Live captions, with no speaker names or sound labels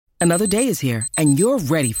Another day is here, and you're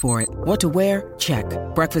ready for it. What to wear? Check.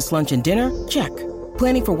 Breakfast, lunch, and dinner? Check.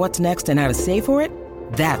 Planning for what's next and how to save for it?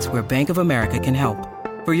 That's where Bank of America can help.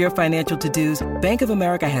 For your financial to-dos, Bank of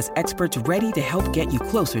America has experts ready to help get you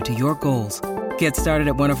closer to your goals. Get started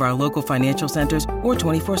at one of our local financial centers or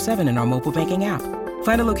 24/7 in our mobile banking app.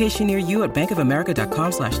 Find a location near you at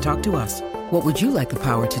bankofamerica.com/talktous. What would you like the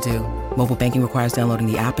power to do? Mobile banking requires downloading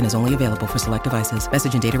the app and is only available for select devices.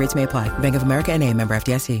 Message and data rates may apply. Bank of America N.A., member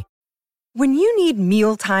FDIC. When you need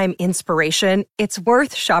mealtime inspiration, it's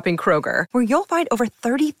worth shopping Kroger, where you'll find over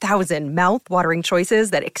 30,000 mouth-watering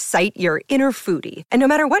choices that excite your inner foodie. And no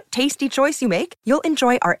matter what tasty choice you make, you'll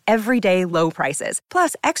enjoy our everyday low prices,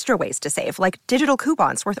 plus extra ways to save, like digital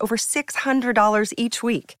coupons worth over $600 each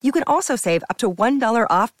week. You can also save up to $1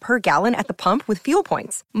 off per gallon at the pump with fuel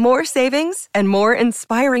points. More savings and more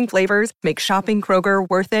inspiring flavors make shopping Kroger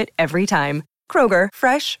worth it every time. Kroger,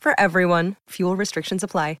 fresh for everyone. Fuel restrictions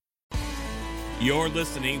apply. You're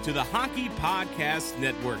listening to the Hockey Podcast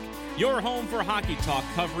Network, your home for hockey talk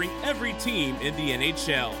covering every team in the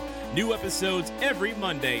NHL. New episodes every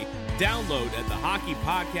Monday. Download at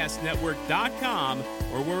thehockeypodcastnetwork.com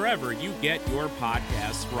or wherever you get your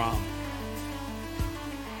podcasts from.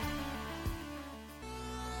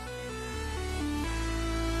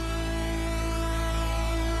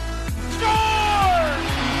 Score!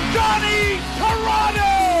 Johnny Toronto!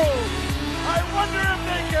 I wonder if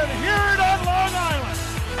they can hear it on Long Island.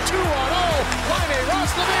 2-0, Laine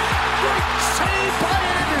Roslovic, great save by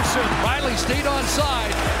Anderson. Riley stayed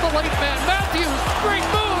onside. The late man Matthews, great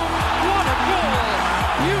move. What a goal!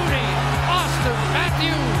 Beauty, Austin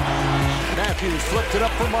Matthews. Matthews flipped it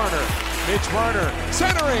up for Marner. Mitch Marner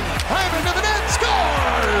centering, right into the net,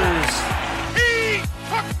 scores! He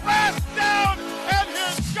took fast down, and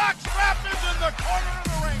his jockstrap is in the corner of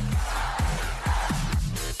the ring.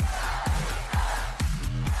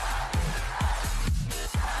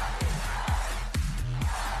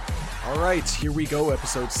 All right, here we go,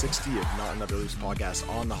 episode 60 of Not Another Leafs podcast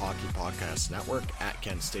on the Hockey Podcast Network, at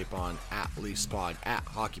Ken Stapon, at LeafsPod, at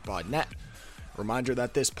HockeyPodNet. Reminder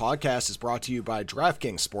that this podcast is brought to you by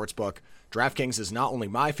DraftKings Sportsbook. DraftKings is not only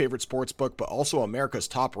my favorite sportsbook, but also America's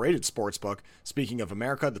top-rated sportsbook. Speaking of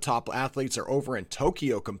America, the top athletes are over in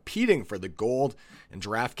Tokyo competing for the gold, and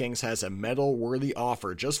DraftKings has a medal-worthy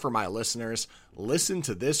offer just for my listeners. Listen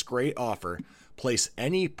to this great offer. Place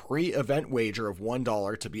any pre-event wager of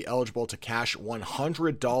 $1 to be eligible to cash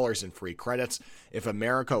 $100 in free credits if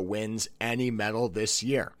America wins any medal this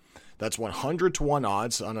year. That's 100-1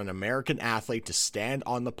 odds on an American athlete to stand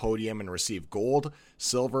on the podium and receive gold,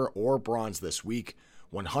 silver, or bronze this week.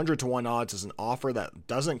 100-1 odds is an offer that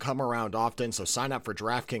doesn't come around often, so sign up for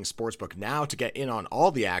DraftKings Sportsbook now to get in on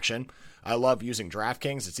all the action. I love using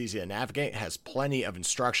DraftKings. It's easy to navigate, has plenty of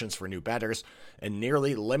instructions for new bettors, and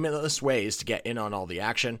nearly limitless ways to get in on all the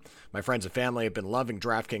action. My friends and family have been loving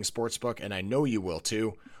DraftKings Sportsbook, and I know you will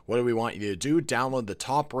too. What do we want you to do? Download the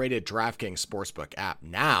top-rated DraftKings Sportsbook app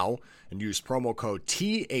now and use promo code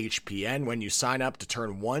THPN when you sign up to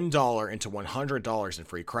turn $1 into $100 in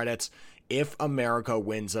free credits if America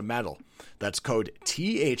wins a medal. That's code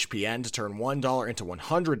THPN to turn $1 into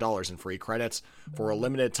 $100 in free credits for a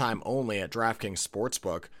limited time only at DraftKings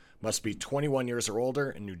Sportsbook. Must be 21 years or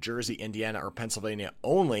older in New Jersey, Indiana, or Pennsylvania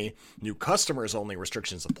only. New customers only.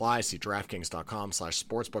 Restrictions apply. See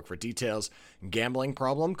DraftKings.com/sportsbook for details. Gambling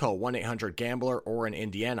problem? Call 1-800-GAMBLER or in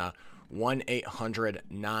Indiana,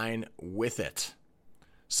 1-800-9-WITH-IT.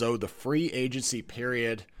 So the free agency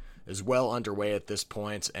period is well underway at this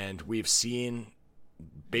point, and we've seen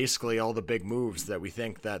basically all the big moves that we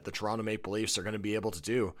think that the Toronto Maple Leafs are going to be able to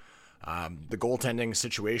do. The goaltending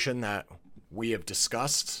situation that we have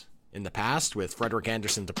discussed in the past with Frederik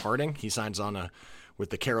Andersen departing. He signs on with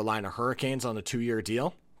the Carolina Hurricanes on a 2-year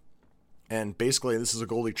deal. And basically this is a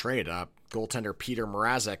goalie trade. Goaltender Peter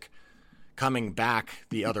Mrazek coming back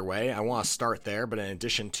the other way. I want to start there, but in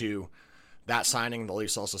addition to that signing, the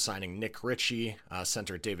Leafs also signing Nick Ritchie,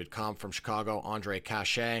 center David Kampf from Chicago, Andre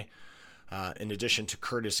Cachet, in addition to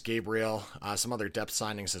Curtis Gabriel, some other depth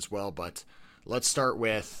signings as well. But let's start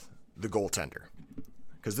with the goaltender,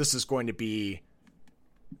 because this is going to be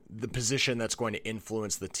the position that's going to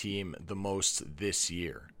influence the team the most this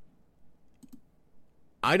year.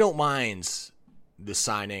 I don't mind the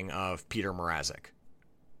signing of Peter Mrazek.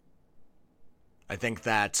 I think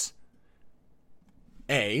that,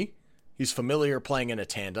 he's familiar playing in a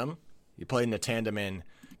tandem. He played in a tandem in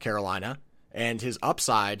Carolina, and his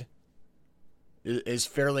upside is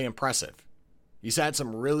fairly impressive. He's had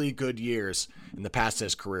some really good years in the past in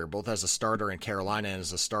his career, both as a starter in Carolina and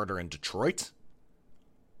as a starter in Detroit.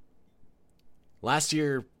 Last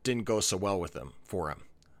year didn't go so well for him.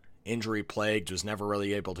 injury plagued, was never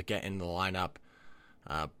really able to get into the lineup.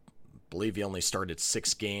 Believe he only started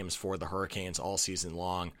 6 games for the Hurricanes all season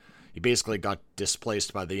long. He basically got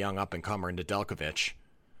displaced by the young up-and-comer Nedeljkovic,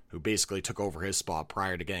 who basically took over his spot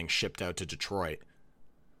prior to getting shipped out to Detroit.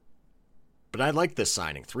 But I like this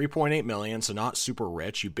signing. $3.8 million, so not super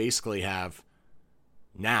rich. You basically have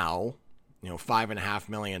now, $5.5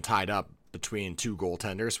 million tied up between 2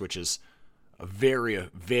 goaltenders, which is a very,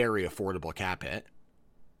 very affordable cap hit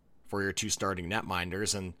for your 2 starting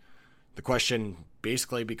netminders. And the question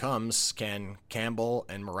basically becomes, can Campbell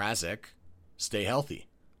and Mrazek stay healthy?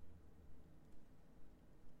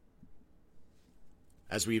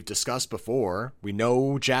 As we've discussed before, we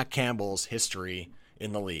know Jack Campbell's history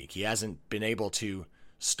in the league. He hasn't been able to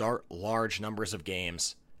start large numbers of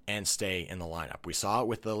games and stay in the lineup. We saw it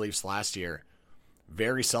with the Leafs last year.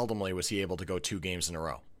 Very seldomly was he able to go 2 games in a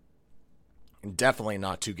row. And definitely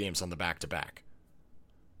not 2 games on the back-to-back.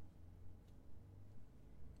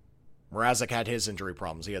 Mrazek had his injury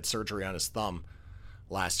problems. He had surgery on his thumb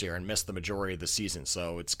last year and missed the majority of the season.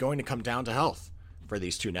 So it's going to come down to health for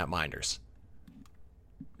these 2 netminders.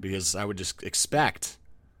 Because I would just expect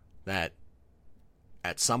that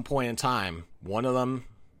at some point in time, one of them,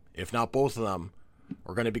 if not both of them,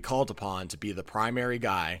 are going to be called upon to be the primary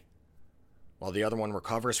guy while the other one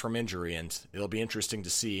recovers from injury, and it'll be interesting to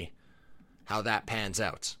see how that pans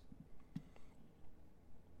out.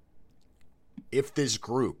 If this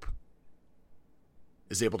group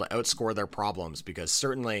is able to outscore their problems, because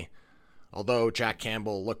certainly, although Jack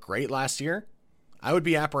Campbell looked great last year, I would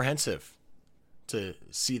be apprehensive to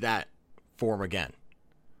see that form again.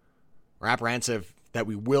 Or apprehensive that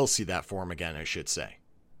we will see that form again, I should say.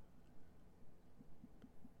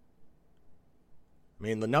 I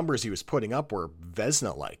mean, the numbers he was putting up were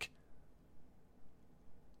Vezina-like.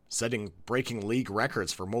 Breaking league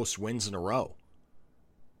records for most wins in a row.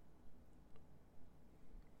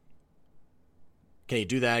 Can he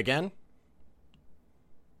do that again?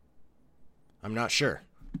 I'm not sure.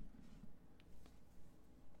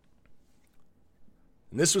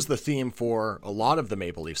 And this was the theme for a lot of the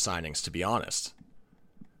Maple Leaf signings, to be honest.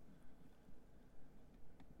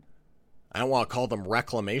 I don't want to call them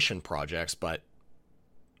reclamation projects, but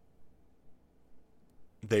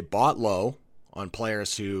they bought low on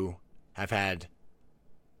players who have had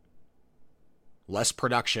less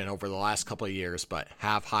production over the last couple of years, but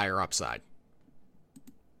have higher upside.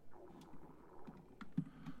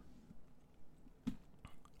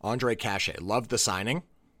 Ondrej Kase, loved the signing.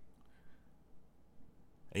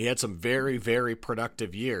 He had some very, very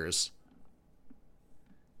productive years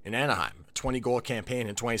in Anaheim. A 20-goal campaign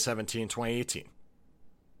in 2017-2018.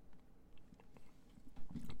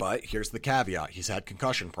 But here's the caveat. He's had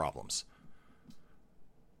concussion problems. I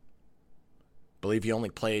believe he only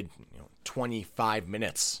played 25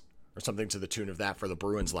 minutes or something to the tune of that for the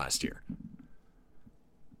Bruins last year.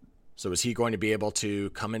 So is he going to be able to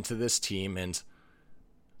come into this team and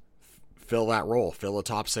fill that role, fill a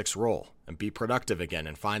top 6 role, and be productive again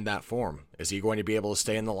and find that form? Is he going to be able to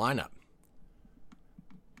stay in the lineup?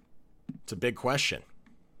 It's a big question.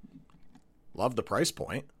 Love the price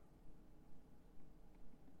point.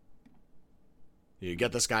 You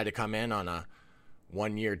get this guy to come in on a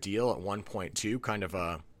 1-year deal at 1.2, kind of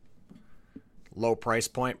a low price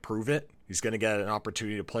point, prove it. He's going to get an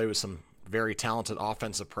opportunity to play with some very talented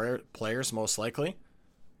offensive players, most likely.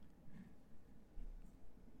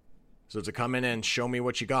 So to come in and show me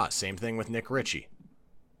what you got. Same thing with Nick Ritchie.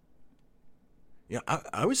 Yeah,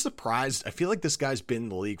 I was surprised. I feel like this guy's been in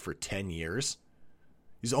the league for 10 years.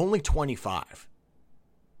 He's only 25.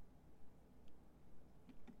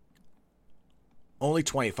 Only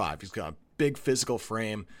 25. He's got a big physical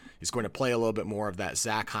frame. He's going to play a little bit more of that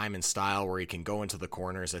Zach Hyman style where he can go into the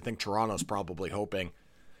corners. I think Toronto's probably hoping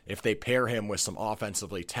if they pair him with some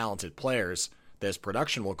offensively talented players, that his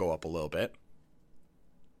production will go up a little bit.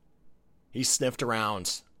 He sniffed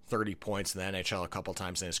around 30 points in the NHL a couple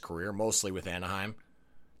times in his career, mostly with Anaheim.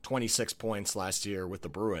 26 points last year with the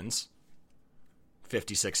Bruins.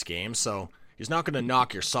 56 games. So he's not going to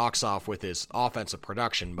knock your socks off with his offensive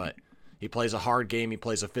production, but he plays a hard game. He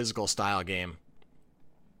plays a physical style game.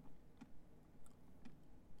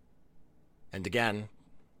 And again,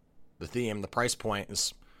 the theme, the price point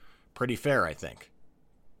is pretty fair, I think.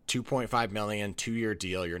 $2.5 million, 2-year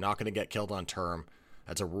deal. You're not going to get killed on term.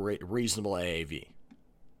 That's a reasonable AAV.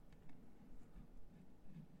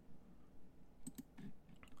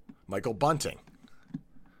 Michael Bunting.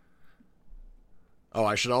 Oh,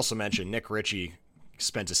 I should also mention Nick Ritchie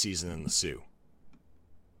spent a season in the Sioux.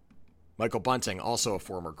 Michael Bunting, also a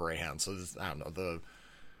former Greyhound. So this, I don't know,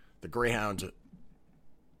 the Greyhound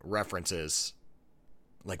references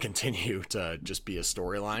continue to just be a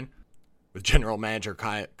storyline, with general manager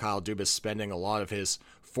Kyle Dubas spending a lot of his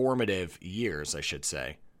formative years, I should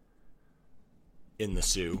say, in the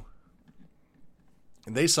Sioux.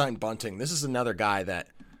 And they signed Bunting. This is another guy that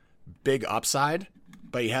big upside,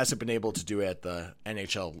 but he hasn't been able to do it at the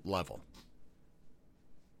NHL level.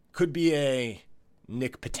 Could be a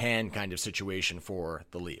Nick Petan kind of situation for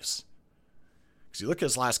the Leafs. Because you look at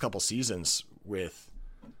his last couple seasons with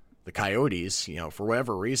the Coyotes, for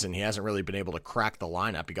whatever reason, he hasn't really been able to crack the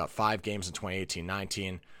lineup. He got 5 games in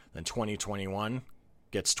 2018-19, then 2021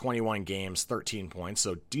 gets 21 games, 13 points,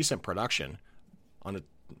 so decent production on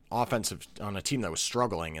a team that was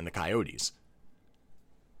struggling in the Coyotes.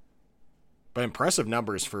 But impressive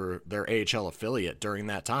numbers for their AHL affiliate during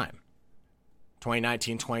that time.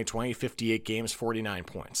 2019-2020, 58 games, 49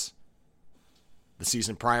 points. The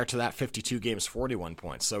season prior to that, 52 games, 41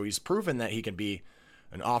 points. So he's proven that he can be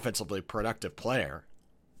an offensively productive player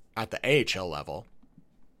at the AHL level.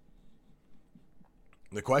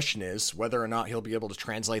 The question is whether or not he'll be able to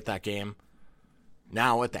translate that game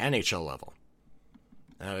now at the NHL level.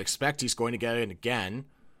 And I expect he's going to get it again,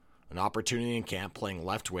 an opportunity in camp playing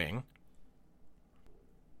left wing.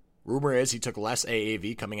 Rumor is he took less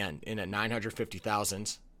AAV, coming in at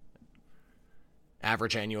 $950,000.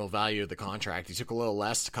 Average annual value of the contract. He took a little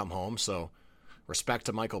less to come home, so respect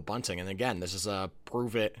to Michael Bunting. And again, this is a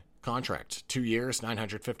prove-it contract. 2 years,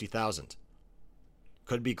 $950,000.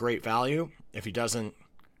 Could be great value. If he doesn't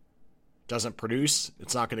produce,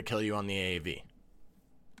 it's not going to kill you on the AAV.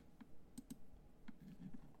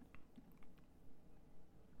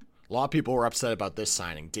 A lot of people were upset about this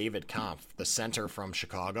signing. David Kampf, the center from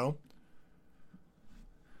Chicago.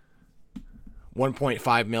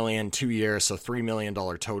 $1.5 million, 2 years, so $3 million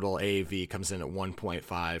total. AAV comes in at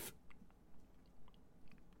 1.5.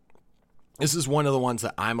 This is one of the ones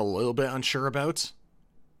that I'm a little bit unsure about.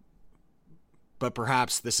 But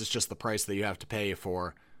perhaps this is just the price that you have to pay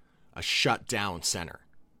for a shutdown center.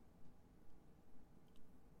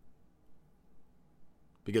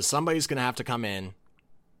 Because somebody's going to have to come in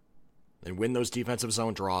and win those defensive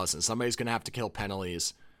zone draws, and somebody's going to have to kill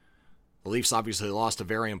penalties. The Leafs obviously lost a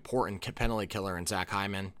very important penalty killer in Zach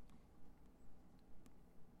Hyman.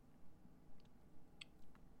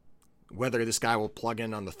 Whether this guy will plug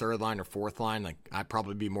in on the third line or fourth line, I'd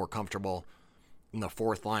probably be more comfortable in the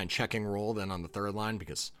fourth line checking role than on the third line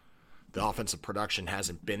because the offensive production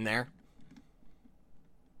hasn't been there.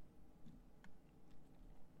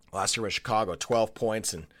 Last year with Chicago, 12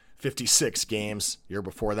 points in 56 games. Year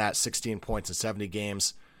before that, 16 points in 70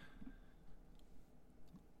 games.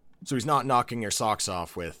 So he's not knocking your socks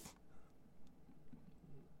off with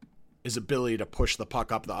his ability to push the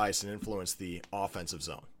puck up the ice and influence the offensive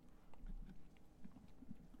zone.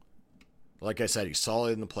 Like I said, he's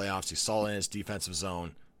solid in the playoffs. He's solid in his defensive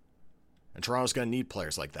zone. And Toronto's going to need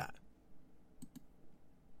players like that.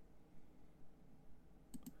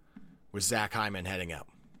 With Zach Hyman heading out.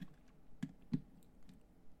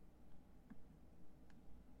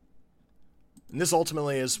 And this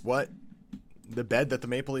ultimately is what the bed that the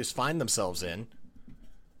Maple Leafs find themselves in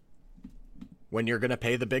when you're going to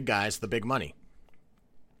pay the big guys the big money.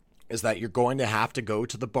 Is that you're going to have to go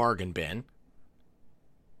to the bargain bin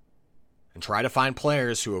and try to find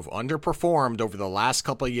players who have underperformed over the last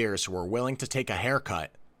couple of years who are willing to take a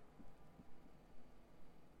haircut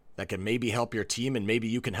that can maybe help your team and maybe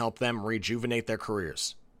you can help them rejuvenate their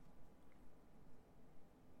careers.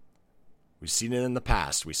 We've seen it in the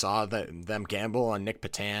past. We saw them gamble on Nick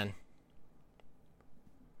Petan.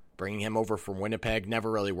 Bringing him over from Winnipeg never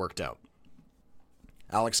really worked out.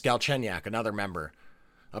 Alex Galchenyuk, another member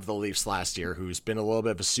of the Leafs last year, who's been a little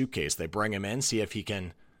bit of a suitcase. They bring him in, see if he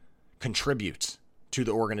can contribute to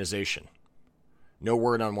the organization. No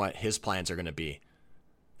word on what his plans are going to be.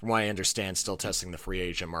 From what I understand, still testing the free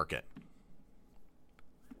agent market.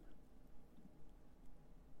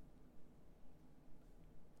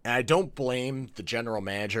 And I don't blame the general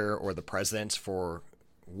manager or the president for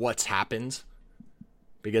what's happened.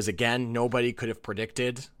 Because again, nobody could have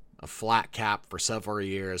predicted a flat cap for several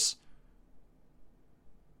years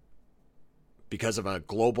because of a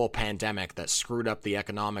global pandemic that screwed up the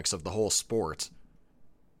economics of the whole sport.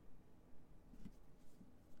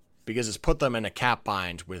 Because it's put them in a cap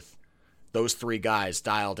bind with those 3 guys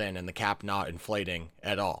dialed in and the cap not inflating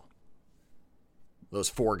at all. Those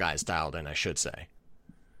 4 guys dialed in, I should say.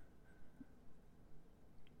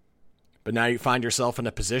 But now you find yourself in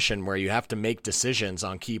a position where you have to make decisions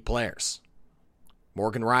on key players.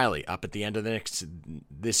 Morgan Rielly up at the end of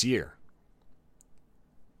this year.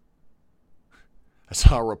 I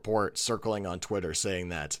saw a report circling on Twitter saying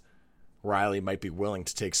that Rielly might be willing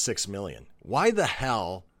to take $6 million. Why the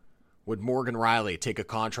hell would Morgan Rielly take a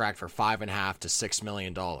contract for $5.5 to $6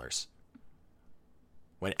 million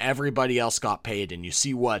when everybody else got paid? And you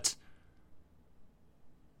see what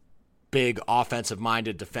big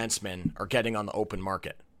offensive-minded defensemen are getting on the open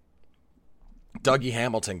market. Dougie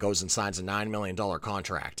Hamilton goes and signs a $9 million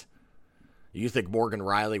contract. You think Morgan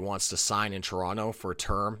Rielly wants to sign in Toronto for a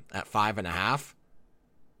term at $5.5?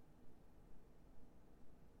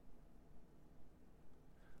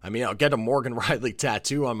 I mean, I'll get a Morgan Rielly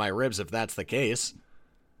tattoo on my ribs if that's the case.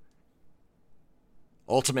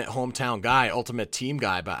 Ultimate hometown guy, ultimate team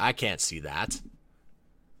guy, but I can't see that.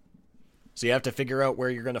 So you have to figure out where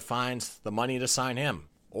you're going to find the money to sign him,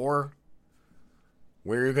 or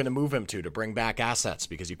where you're going to move him to bring back assets,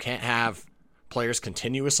 because you can't have players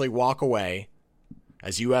continuously walk away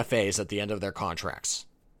as UFAs at the end of their contracts.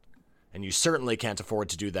 And you certainly can't afford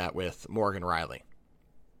to do that with Morgan Rielly.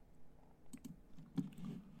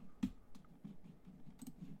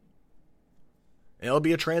 It'll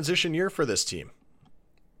be a transition year for this team.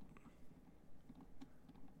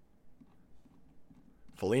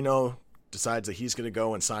 Foligno decides that he's going to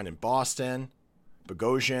go and sign in Boston.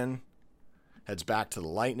 Bogosian heads back to the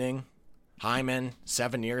Lightning. Hyman,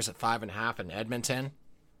 7 years at $5.5 in Edmonton.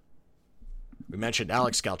 We mentioned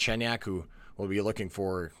Alex Galchenyuk, who will be looking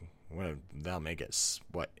for, that'll make it,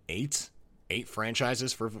 8? 8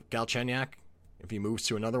 franchises for Galchenyuk if he moves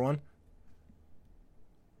to another one.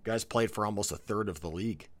 Guys played for almost a third of the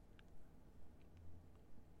league.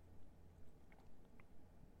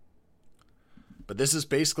 But this is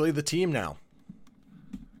basically the team now.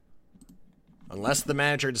 Unless the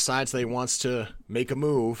manager decides that he wants to make a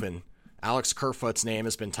move, and Alex Kerfoot's name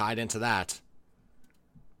has been tied into that,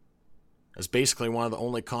 as basically one of the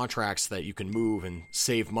only contracts that you can move and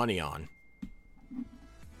save money on.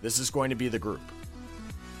 This is going to be the group.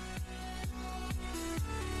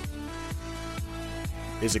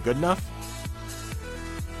 Is it good enough?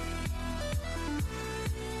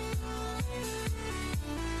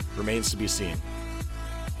 Remains to be seen.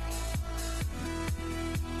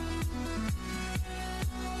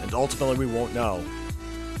 And ultimately we won't know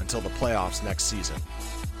until the playoffs next season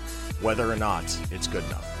whether or not it's good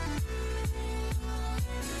enough.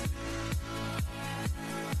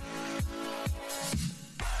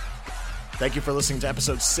 Thank you for listening to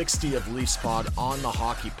episode 60 of Leafs Pod on the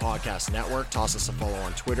Hockey Podcast Network. Toss us a follow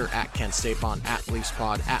on Twitter at Ken Stapon, at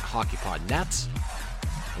LeafsPod, at HockeyPodNet.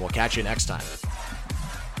 And we'll catch you next time.